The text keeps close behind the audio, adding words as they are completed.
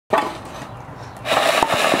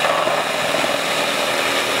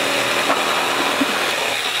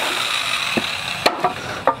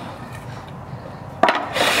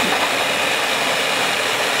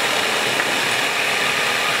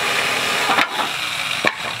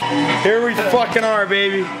Here we fucking are,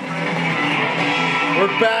 baby.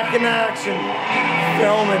 We're back in action.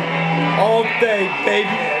 Filming all day, baby.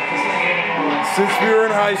 Since we were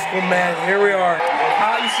in high school, man, here we are.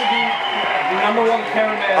 I used to be the #1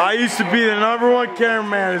 cameraman. I used to be the #1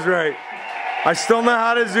 cameraman, is right. I still know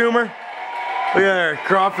how to zoomer. Look at there,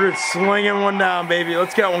 Crawford slinging one down, baby.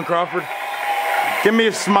 Let's get one, Crawford. Give me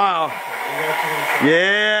a smile.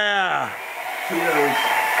 Yeah.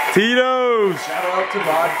 Tito's. Shout out to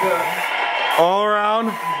vodka. All around.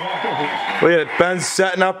 Look at it. Ben's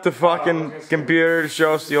setting up the fucking computer to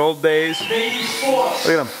show us the old days. Look at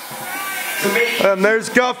him. And there's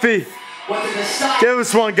Guffy. Give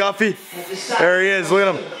us one, Guffy. There he is. Look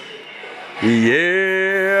at him.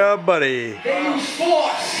 Yeah, buddy.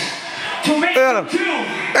 Look at him.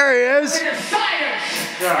 There he is.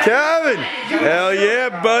 Kevin. Hell yeah,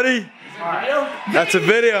 buddy. That's a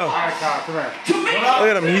video. Look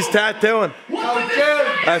at him. He's tattooing.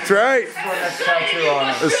 That's right.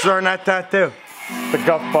 Let's start that tattoo. The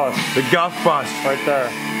Guff Bus. The Guff Bus. Right there.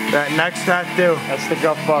 That next tattoo. That's the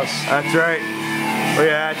Guff Bus. That's right. Look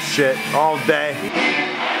at that shit all day.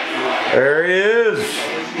 There he is.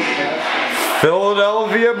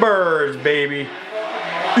 Philadelphia Birds, baby.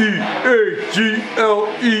 E-A-G-L-E-S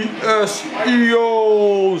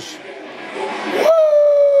Eagles.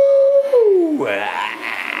 Woo!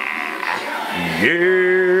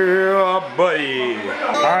 Yeah, buddy.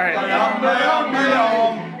 All right.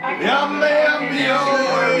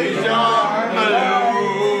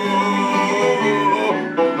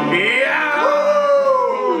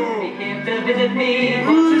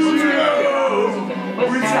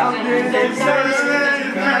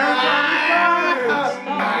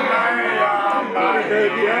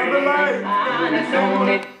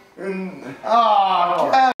 Oh,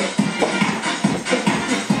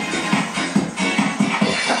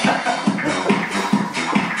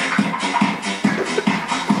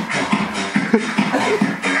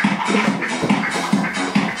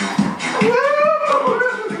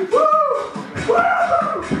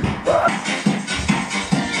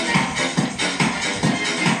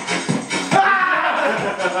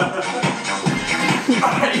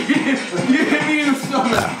 You hit me in the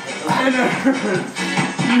stomach. And it hurts.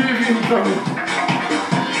 You hit me in the stomach.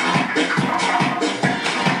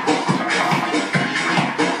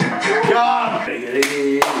 God.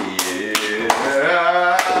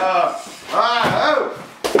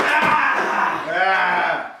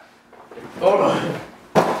 Hold on.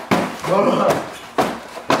 Hold on.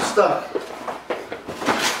 I'm stuck.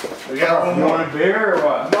 We got one You more. want a beer or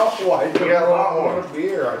what? No, what? We got one more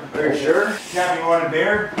beer. Are you sure? Kevin, you want a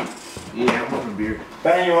beer? Yeah, I want a beer.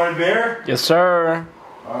 Ben, you want a beer? Yes, sir.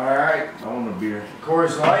 Alright. I want a beer.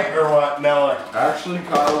 Coors Light or what, Miller? Actually,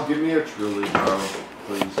 Kyle, give me a Truly, bro.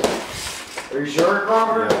 Please. Are you sure,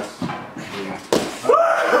 Crawford? Yes.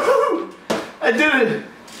 Woo! I did it!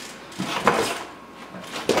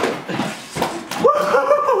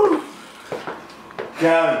 Woo!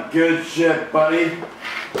 Kevin, good shit, buddy.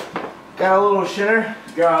 Got a little shitter.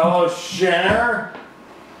 Got a little shinner.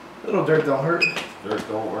 Little dirt don't hurt. Dirt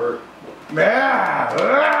don't hurt.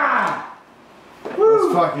 Yeah!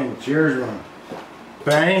 Let's fucking cheers one.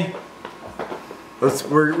 Benny?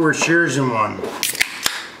 We're cheersing one.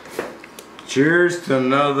 Cheers to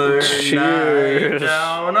another night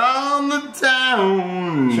down on the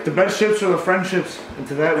town. The best ships are the friendships, and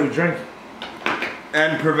to that we drink.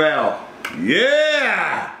 And prevail.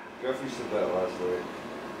 Yeah! Guffy said that last night.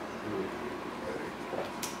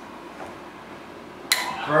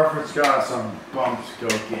 Crawford's got some bumps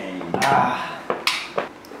cocaine.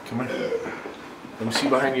 Come on. Let me see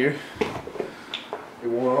behind you. It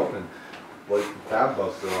won't open. Like the tab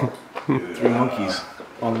busted off. 3 monkeys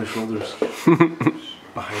on their shoulders.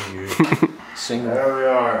 Behind you. Single. There we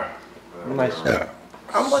are. Nice.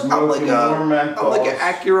 I'm like an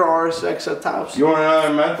Acura RSX at tops. You want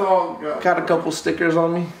another menthol? Got a couple stickers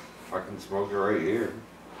on me. Fucking smoke it right here.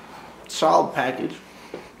 Solid package.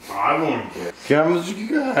 I won't get. Kevin, what you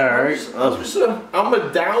got? Alright. I'm a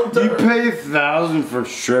down to You pay $1,000 for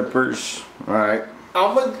strippers. Alright.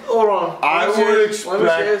 hold on. I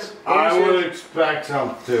would expect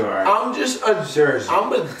something too, alright? I'm just a Seriously.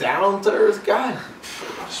 I'm a down to earth guy.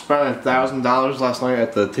 Spent $1,000 last night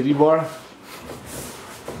at the titty bar.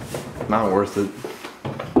 Not worth it.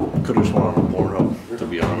 Could have sworn on Pornhub, to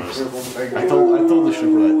be honest. I told the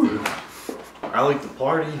stripper that too. I like to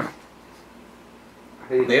party.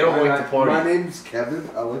 Hey, They don't like to party. My name's Kevin.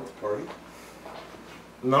 I like to party.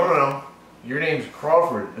 No. Your name's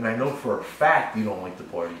Crawford, and I know for a fact you don't like to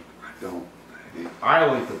party. I don't. I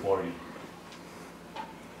like to party.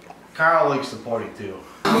 Kyle likes to party too.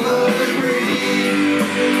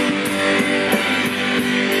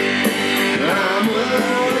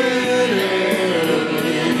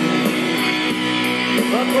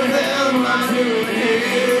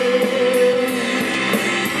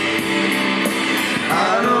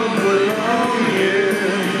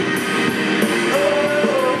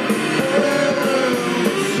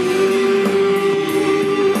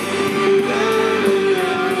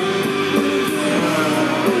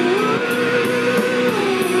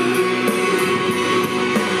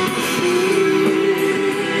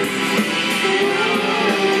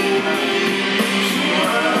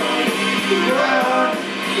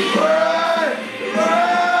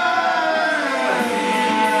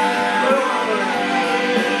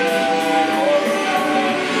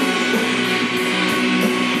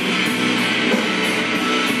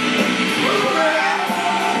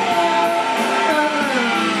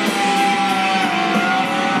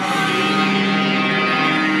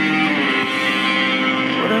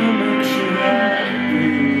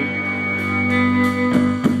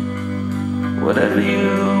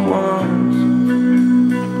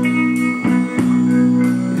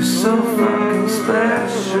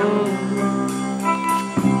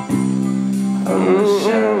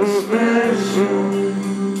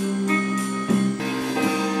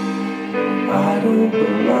 I don't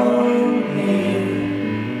belong here.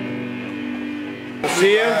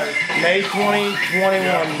 See ya May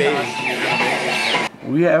 2021, baby.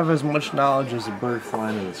 We have as much knowledge as a bird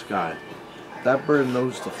flying in the sky. That bird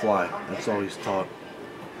knows to fly. That's all he's taught.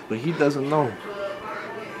 But he doesn't know.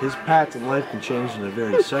 His path in life can change in a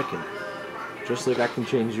very second. Just like I can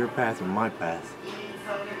change your path and my path.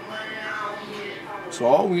 So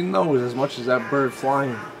all we know is as much as that bird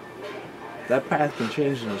flying, that path can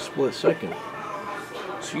change in a split second.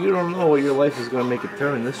 So you don't know what your life is going to make a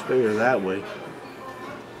turn this way or that way.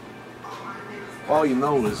 All you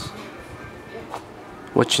know is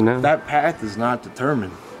what you know. That path is not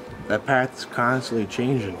determined. That path is constantly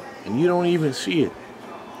changing, and you don't even see it.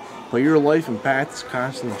 But your life and path is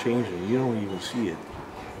constantly changing. You don't even see it,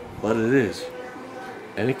 but it is,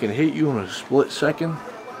 and it can hit you in a split second,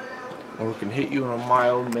 or it can hit you in a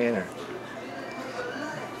mild manner.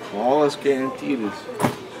 All that's guaranteed is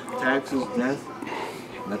taxes, death,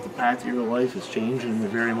 and that the path of your life is changing in the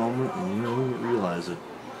very moment, and you don't even realize it.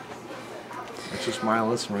 That's just my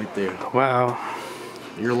lesson right there. Wow.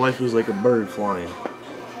 Your life is like a bird flying.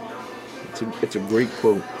 It's a great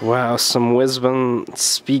quote. Wow, some wisdom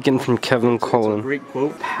speaking from Kevin Cullen. It's a great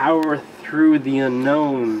quote. Power through the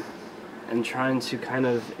unknown and trying to kind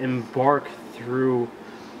of embark through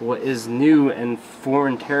what is new and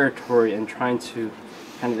foreign territory and trying to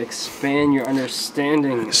kind of expand your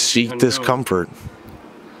understanding. Seek discomfort.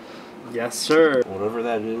 Yes, sir. Whatever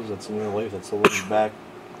that is that's in your life that's holding you back,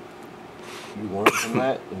 you learn from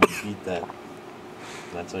that and you beat that. And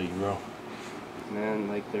that's how you grow. Man,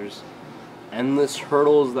 like there's endless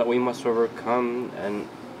hurdles that we must overcome and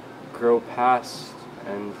grow past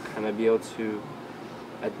and kind of be able to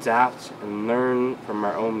adapt and learn from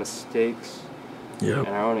our own mistakes and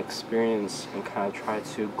our own experience and kind of try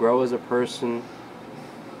to grow as a person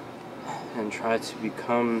and try to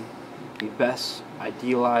become the best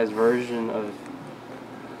idealized version of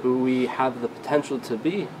who we have the potential to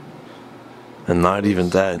be. And not even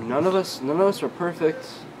that. None of us are perfect.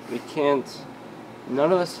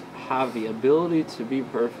 None of us have the ability to be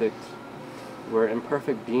perfect. We're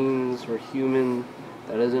imperfect beings, we're human,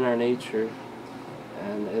 that is in our nature,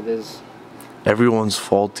 and it is... Everyone's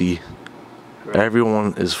faulty. Correct.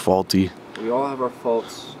 Everyone is faulty. We all have our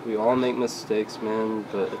faults, we all make mistakes, man,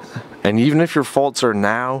 but it's... And even if your faults are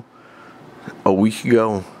now, a week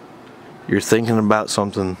ago, you're thinking about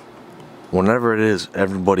something, whenever it is,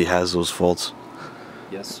 everybody has those faults.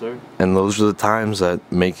 Yes, sir. And those are the times that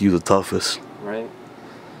make you the toughest. Right.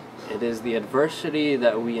 It is the adversity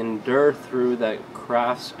that we endure through that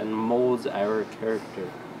crafts and molds our character.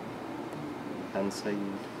 And Saeed.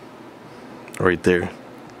 Right there.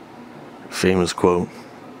 Famous quote.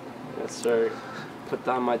 Yes, sir. Put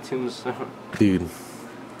that on my tombstone. Dude,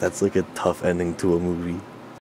 that's like a tough ending to a movie.